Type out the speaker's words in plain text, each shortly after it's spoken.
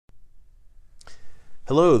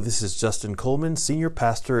Hello, this is Justin Coleman, Senior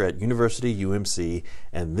Pastor at University UMC,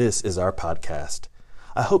 and this is our podcast.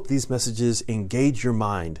 I hope these messages engage your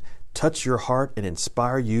mind, touch your heart, and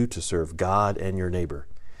inspire you to serve God and your neighbor.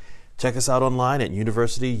 Check us out online at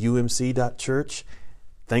universityumc.church.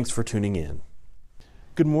 Thanks for tuning in.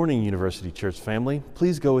 Good morning, University Church family.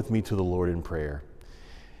 Please go with me to the Lord in prayer.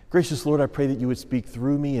 Gracious Lord, I pray that you would speak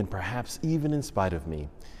through me and perhaps even in spite of me.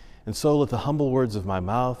 And so let the humble words of my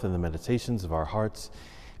mouth and the meditations of our hearts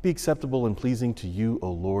be acceptable and pleasing to you,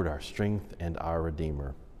 O Lord, our strength and our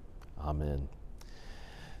Redeemer. Amen.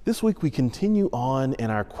 This week we continue on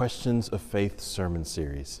in our Questions of Faith sermon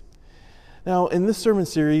series. Now, in this sermon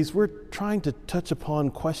series, we're trying to touch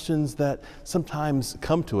upon questions that sometimes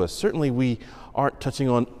come to us. Certainly we aren't touching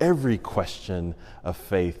on every question of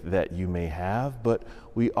faith that you may have, but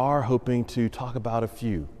we are hoping to talk about a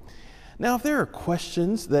few. Now, if there are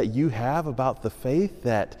questions that you have about the faith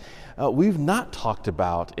that we've not talked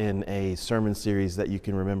about in a sermon series that you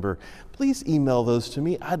can remember, please email those to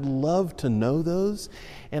me. I'd love to know those,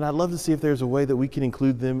 and I'd love to see if there's a way that we can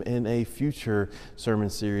include them in a future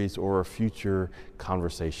sermon series or a future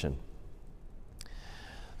conversation.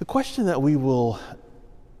 The question that we will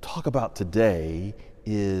talk about today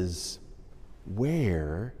is,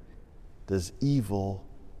 where does evil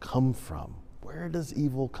come from? Where does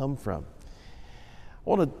evil come from? I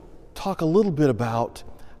want to talk a little bit about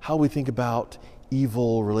how we think about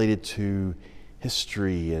evil related to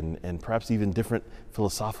history and perhaps even different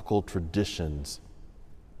philosophical traditions,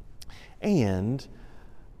 and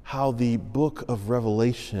how the book of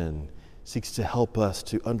Revelation seeks to help us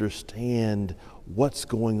to understand what's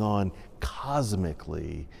going on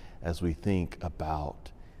cosmically as we think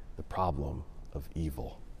about the problem of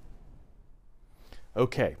evil.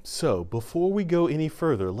 Okay, so before we go any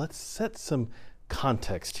further, let's set some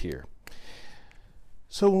context here.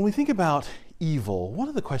 So when we think about evil, one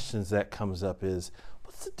of the questions that comes up is,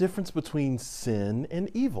 what's the difference between sin and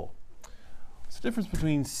evil? What's the difference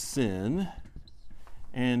between sin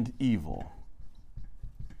and evil?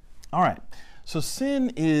 All right, so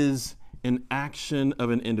sin is an action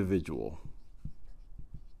of an individual.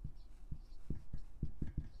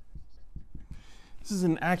 This is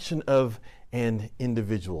an action of an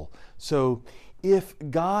individual. So if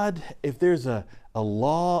there's a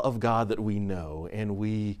law of God that we know and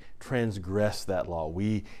we transgress that law,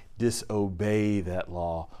 we disobey that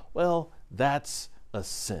law, well, that's a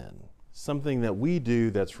sin, something that we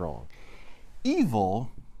do that's wrong.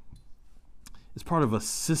 Evil is part of a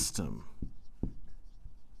system,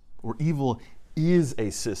 or evil is a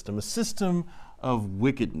system of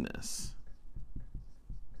wickedness.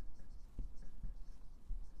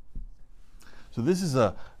 So this is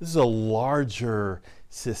a larger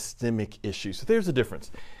systemic issue. So there's a difference.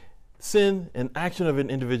 Sin, an action of an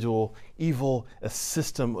individual; evil, a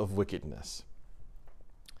system of wickedness.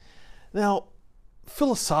 Now,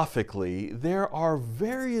 philosophically, there are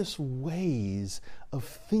various ways of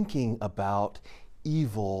thinking about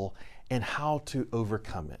evil and how to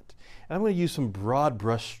overcome it. And I'm going to use some broad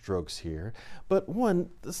brush strokes here. But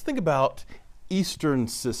one, let's think about Eastern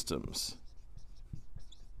systems.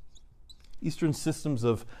 Eastern systems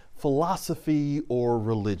of philosophy or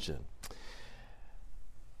religion.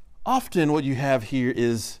 Often what you have here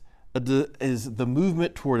is the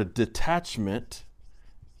movement toward a detachment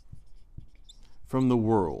from the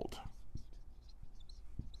world.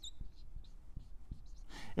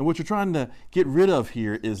 And what you're trying to get rid of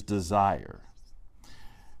here is desire.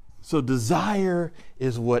 So desire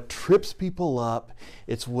is what trips people up.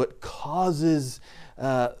 It's what causes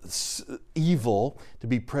evil to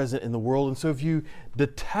be present in the world. And so if you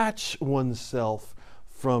detach oneself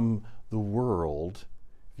from the world,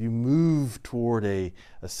 if you move toward a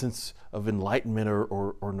sense of enlightenment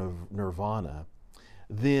or nirvana,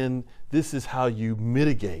 then this is how you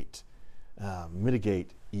mitigate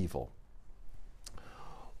evil.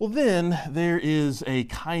 Well, then there is a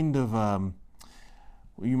kind of,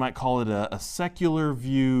 you might call it a secular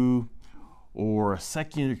view, or a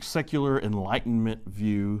secular enlightenment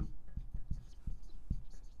view.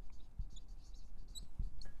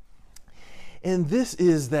 And this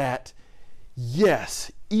is that,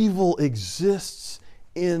 yes, evil exists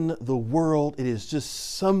in the world. It is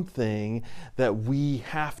just something that we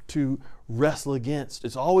have to wrestle against.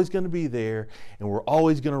 It's always going to be there, and we're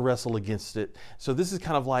always going to wrestle against it. So this is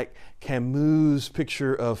kind of like Camus'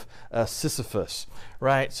 picture of Sisyphus,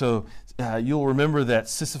 right? So you'll remember that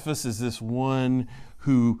Sisyphus is this one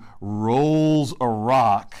who rolls a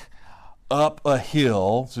rock up a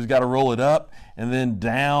hill. So he's got to roll it up and then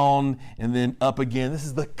down and then up again. This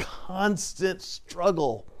is the constant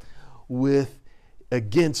struggle with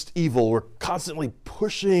against evil. We're constantly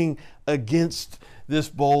pushing against this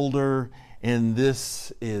boulder, and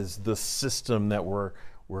this is the system that we're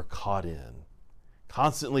caught in.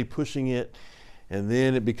 Constantly pushing it, and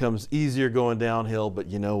then it becomes easier going downhill, but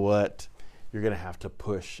you know what? You're going to have to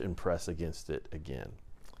push and press against it again.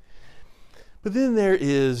 But then there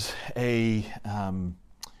is a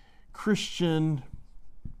Christian,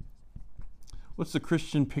 what's the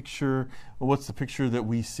Christian picture? What's the picture that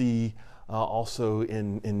we see also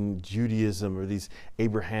in Judaism or these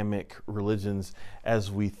Abrahamic religions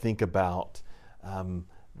as we think about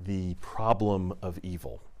the problem of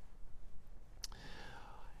evil?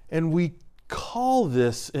 And we call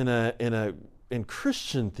this in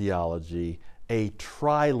Christian theology a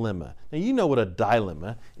trilemma. Now you know what a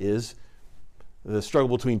dilemma is, the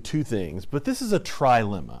struggle between two things, but this is a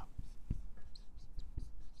trilemma.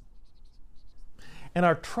 And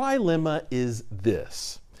our trilemma is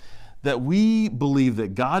this, that we believe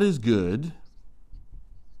that God is good,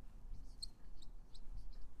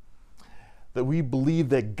 that we believe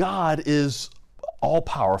that God is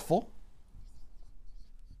all-powerful,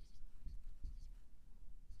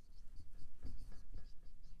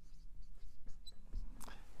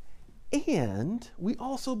 and we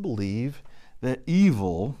also believe that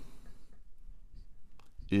evil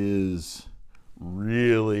is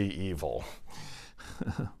really evil.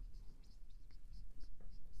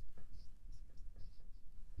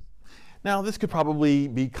 Now, this could probably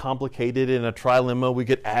be complicated in a trilemma. We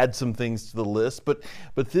could add some things to the list, but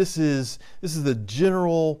this is the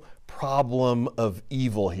general problem of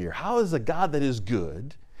evil here. How is a God that is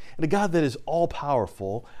good and a God that is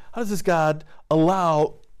all-powerful, how does this God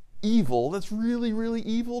allow evil that's really, really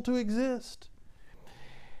evil to exist?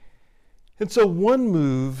 And so one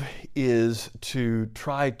move is to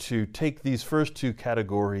try to take these first two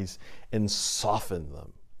categories and soften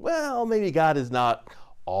them. Well, maybe God is not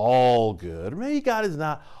all good, or maybe God is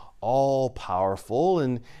not all powerful,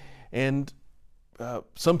 and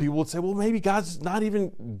some people would say, well, maybe God's not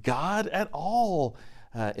even God at all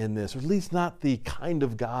in this, or at least not the kind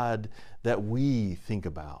of God that we think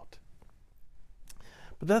about.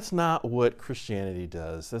 But that's not what Christianity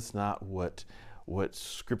does. That's not what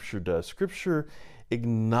Scripture does. Scripture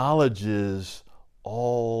acknowledges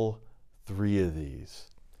all three of these.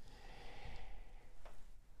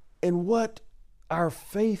 And what our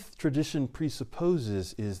faith tradition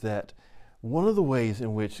presupposes is that one of the ways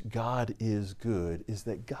in which God is good is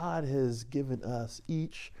that God has given us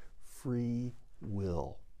each free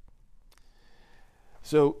will.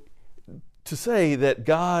 So to say that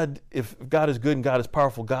God, if God is good and God is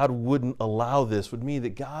powerful, God wouldn't allow this would mean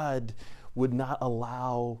that God would not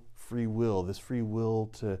allow free will, this free will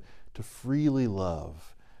to freely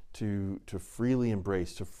love, to freely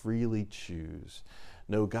embrace, to freely choose.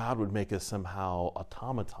 No, God would make us somehow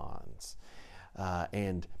automatons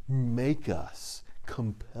and make us,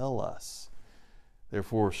 compel us,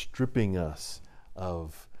 therefore stripping us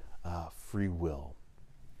of free will.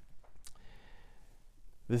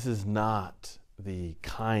 This is not the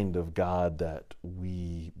kind of God that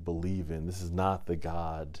we believe in. This is not the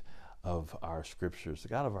God of our Scriptures. The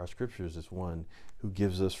God of our Scriptures is one who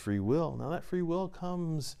gives us free will. Now that free will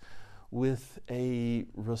comes with a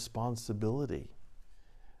responsibility.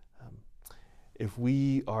 If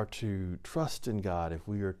we are to trust in God, if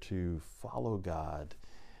we are to follow God,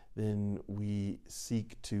 then we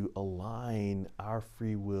seek to align our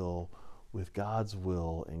free will with God's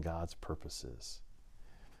will and God's purposes.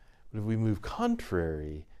 But if we move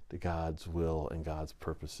contrary to God's will and God's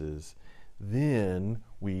purposes, then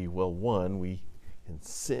we can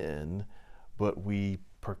sin, but we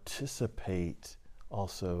participate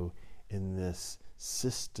also in this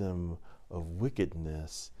system of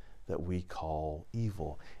wickedness that we call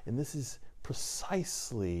evil. And this is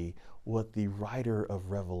precisely what the writer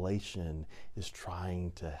of Revelation is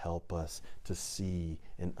trying to help us to see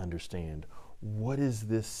and understand. What is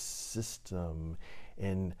this system,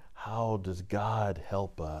 and how does God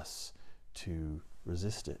help us to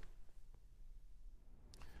resist it?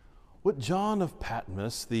 What John of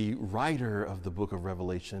Patmos, the writer of the book of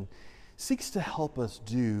Revelation, seeks to help us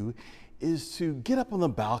do is to get up on the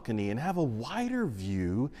balcony and have a wider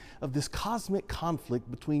view of this cosmic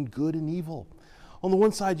conflict between good and evil. On the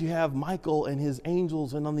one side you have Michael and his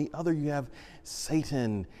angels, and on the other you have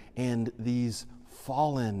Satan and these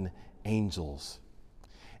fallen angels.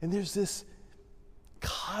 And there's this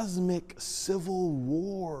cosmic civil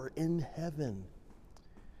war in heaven.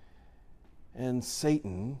 And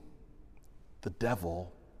Satan, the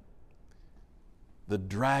devil, the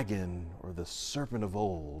dragon or the serpent of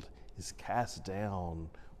old, is cast down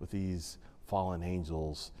with these fallen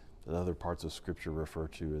angels that other parts of Scripture refer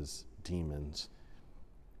to as demons.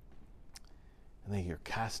 And they are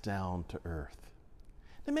cast down to earth.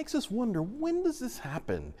 It makes us wonder, when does this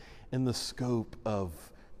happen in the scope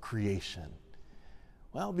of creation?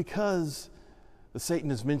 Well, because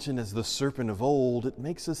Satan is mentioned as the serpent of old, it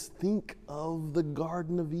makes us think of the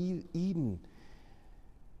Garden of Eden.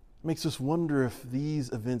 It makes us wonder if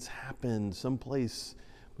these events happened someplace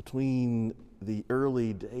between the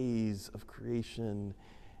early days of creation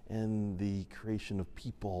and the creation of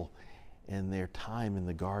people and their time in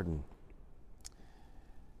the garden.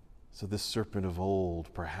 So this serpent of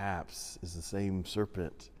old perhaps is the same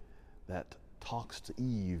serpent that talks to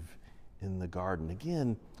Eve in the garden.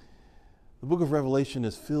 Again, the book of Revelation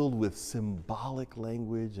is filled with symbolic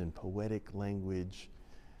language and poetic language.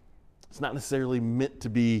 It's not necessarily meant to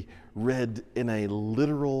be read in a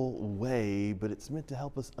literal way, but it's meant to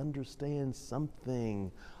help us understand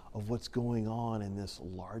something of what's going on in this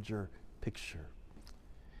larger picture.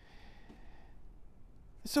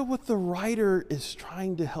 So what the writer is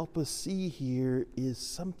trying to help us see here is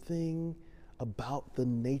something about the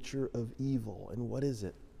nature of evil. And what is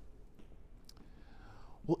it?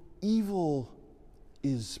 Well, evil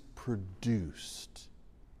is produced.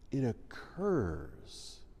 It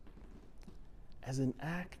occurs as an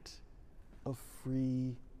act of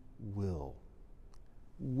free will.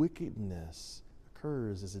 Wickedness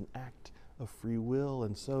occurs as an act of free will.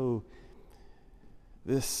 And so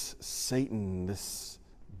this Satan, this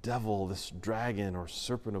devil, this dragon or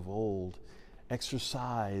serpent of old,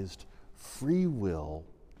 exercised free will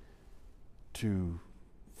to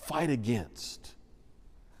fight against,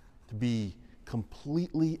 to be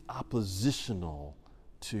completely oppositional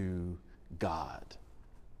to God.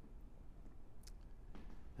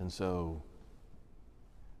 And so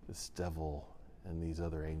this devil and these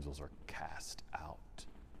other angels are cast out.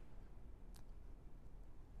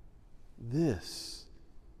 This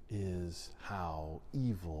is how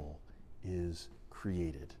evil is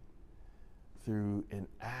created, through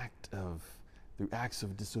acts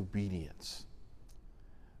of disobedience,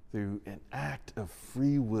 through an act of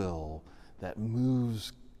free will that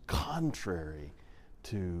moves contrary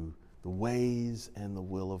to the ways and the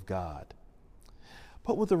will of God.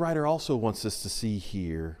 But what the writer also wants us to see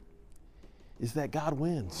here is that God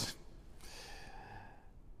wins.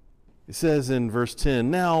 It says in verse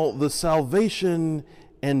 10, "Now the salvation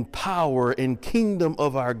and power and kingdom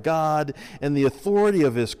of our God and the authority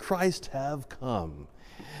of his Christ have come.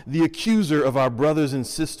 The accuser of our brothers and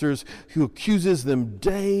sisters, who accuses them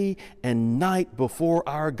day and night before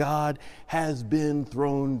our God, has been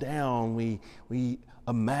thrown down." We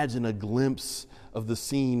imagine a glimpse of the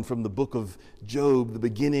scene from the book of Job, the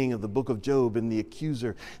beginning of the book of Job, and the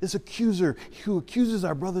accuser. This accuser who accuses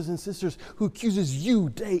our brothers and sisters, who accuses you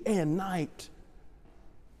day and night,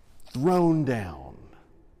 thrown down.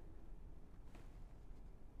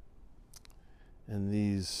 And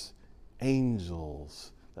these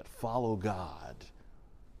angels that follow God,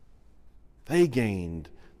 they gained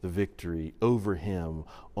the victory over him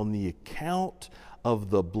on the account of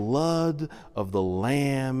the blood of the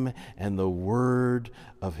Lamb and the word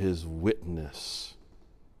of his witness.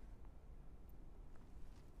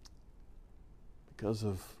 Because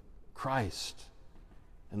of Christ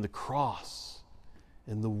and the cross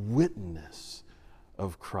and the witness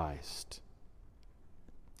of Christ.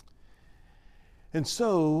 And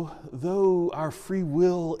so, though our free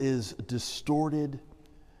will is distorted,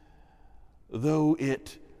 though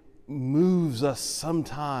it moves us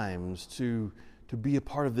sometimes to be a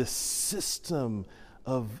part of this system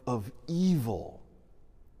of evil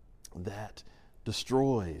that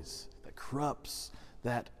destroys, that corrupts,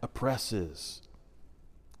 that oppresses,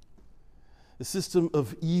 the system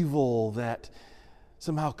of evil that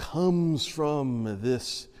somehow comes from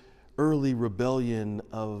this early rebellion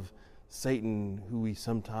of Satan, who we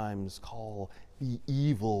sometimes call the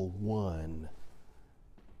evil one.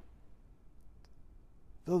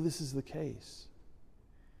 Though this is the case,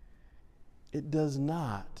 it does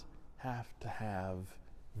not have to have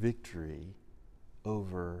victory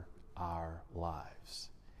over our lives.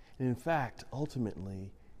 And in fact,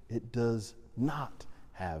 ultimately, it does not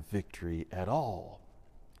have victory at all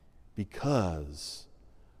because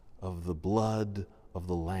of the blood of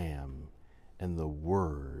the Lamb and the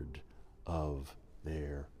word of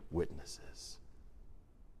their witnesses.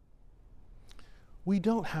 We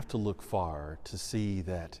don't have to look far to see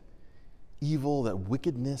that evil, that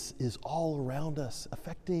wickedness is all around us,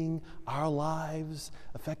 affecting our lives,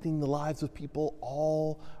 affecting the lives of people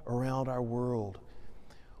all around our world.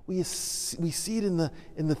 We see it in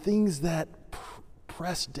the things that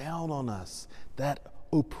press down on us, that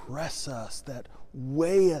oppress us, that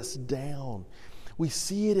weigh us down. We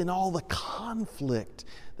see it in all the conflict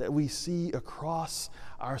that we see across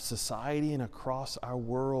our society and across our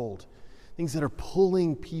world. Things that are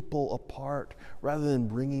pulling people apart rather than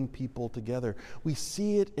bringing people together. We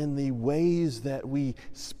see it in the ways that we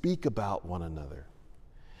speak about one another,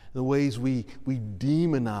 the ways we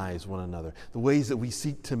demonize one another, the ways that we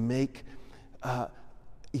seek to make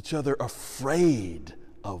each other afraid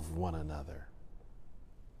of one another.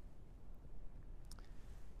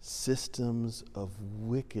 Systems of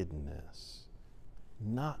wickedness,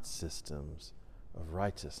 not systems of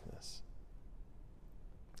righteousness.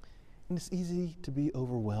 And it's easy to be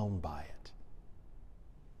overwhelmed by it.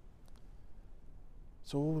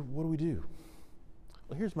 So what do we do?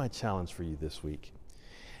 Well, here's my challenge for you this week.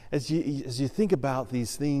 As you think about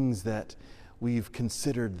these things that we've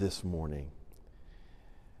considered this morning,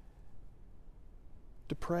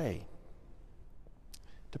 to pray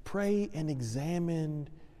and examine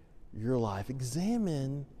your life.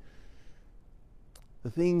 Examine the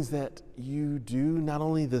things that you do, not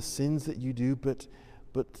only the sins that you do, but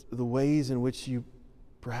the ways in which you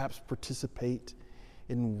perhaps participate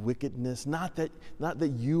in wickedness. Not that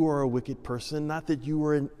you are a wicked person, not that you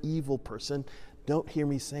are an evil person. Don't hear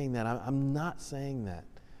me saying that. I'm not saying that.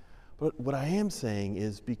 But what I am saying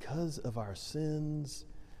is, because of our sins,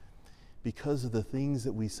 because of the things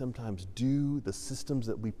that we sometimes do, the systems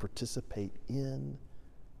that we participate in,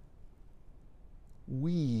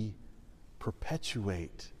 we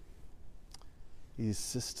perpetuate these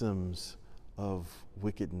systems of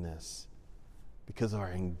wickedness because of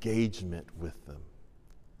our engagement with them.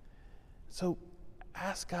 So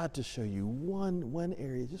ask God to show you one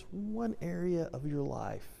area, just one area of your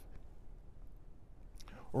life.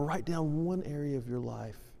 Or write down one area of your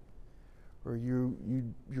life where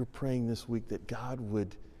you're praying this week that God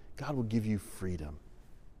would give you freedom.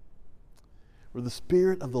 Where the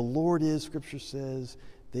Spirit of the Lord is, Scripture says,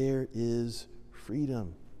 there is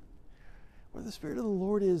freedom. Where the Spirit of the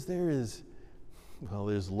Lord is, there's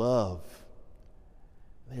love,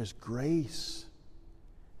 there's grace,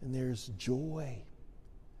 and there's joy.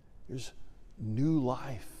 There's new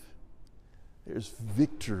life. There's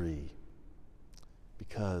victory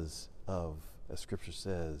because of, as Scripture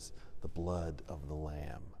says, the blood of the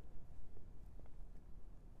Lamb.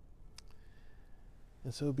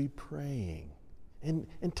 And so be praying. And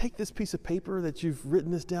take this piece of paper that you've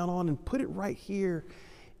written this down on and put it right here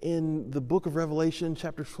in the book of Revelation,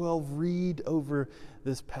 chapter 12. Read over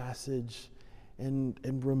this passage and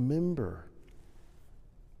remember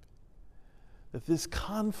that this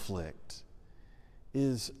conflict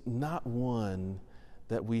is not one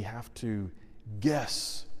that we have to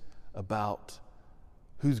guess about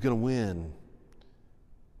who's going to win.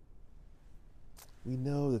 We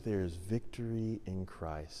know that there is victory in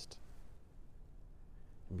Christ.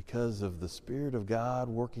 And because of the Spirit of God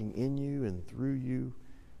working in you and through you,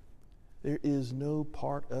 there is no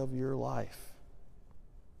part of your life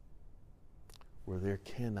where there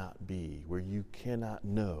cannot be, where you cannot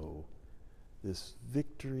know this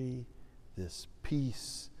victory, this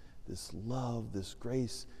peace, this love, this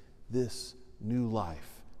grace, this new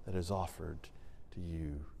life that is offered to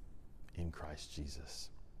you in Christ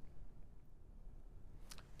Jesus.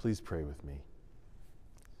 Please pray with me.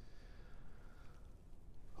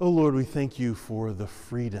 Oh Lord, we thank you for the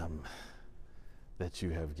freedom that you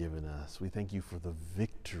have given us. We thank you for the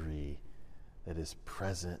victory that is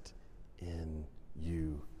present in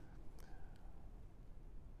you.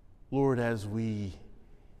 Lord, as we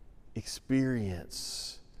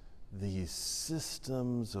experience these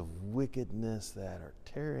systems of wickedness that are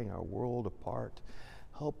tearing our world apart,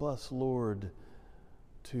 help us, Lord,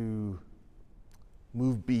 to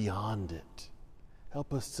move beyond it.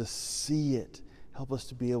 Help us to see it. Help us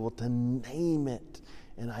to be able to name it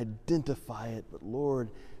and identify it. But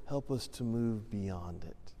Lord, help us to move beyond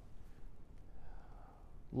it.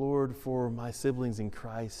 Lord, for my siblings in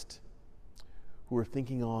Christ who are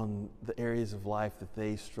thinking on the areas of life that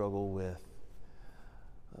they struggle with,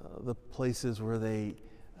 the places where they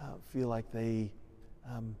feel like they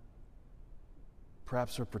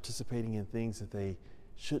perhaps are participating in things that they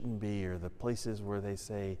shouldn't be, or the places where they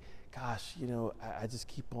say, gosh, I just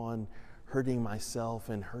keep on hurting myself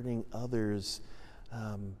and hurting others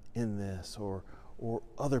in this, or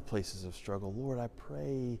other places of struggle. Lord, I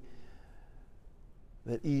pray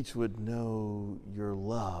that each would know your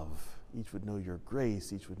love, each would know your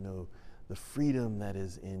grace, each would know the freedom that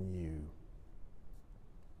is in you.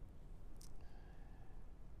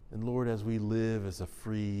 And Lord, as we live as a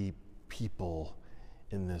free people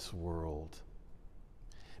in this world,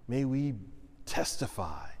 may we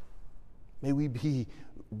testify, may we be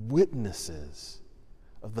witnesses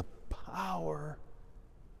of the power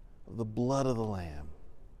of the blood of the Lamb.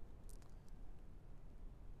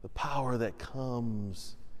 The power that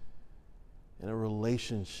comes in a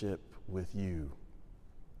relationship with you.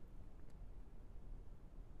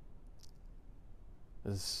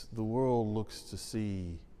 As the world looks to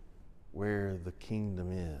see where the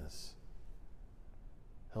kingdom is,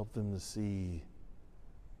 help them to see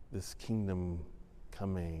this kingdom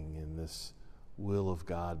coming and this will of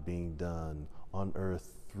God being done on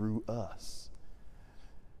earth through us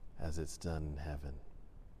as it's done in heaven.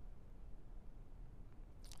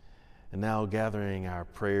 And now, gathering our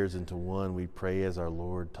prayers into one, we pray as our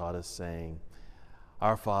Lord taught us, saying,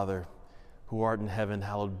 Our Father, who art in heaven,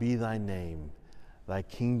 hallowed be thy name. Thy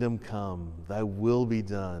kingdom come, thy will be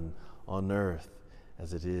done on earth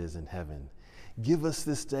as it is in heaven. Give us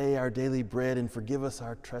this day our daily bread, and forgive us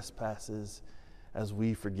our trespasses as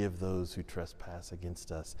we forgive those who trespass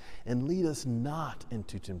against us. And lead us not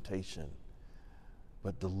into temptation,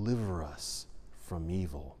 but deliver us from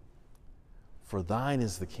evil. For thine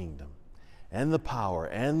is the kingdom, and the power,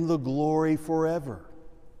 and the glory forever.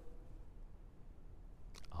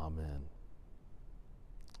 Amen.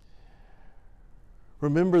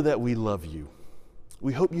 Remember that we love you.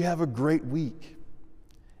 We hope you have a great week,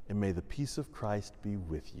 and may the peace of Christ be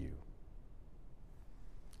with you.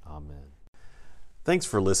 Amen. Thanks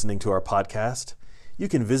for listening to our podcast. You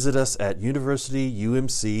can visit us at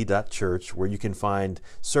universityumc.church, where you can find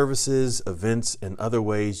services, events, and other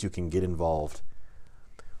ways you can get involved.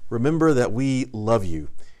 Remember that we love you.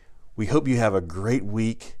 We hope you have a great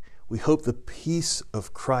week. We hope the peace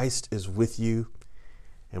of Christ is with you,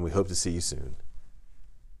 and we hope to see you soon.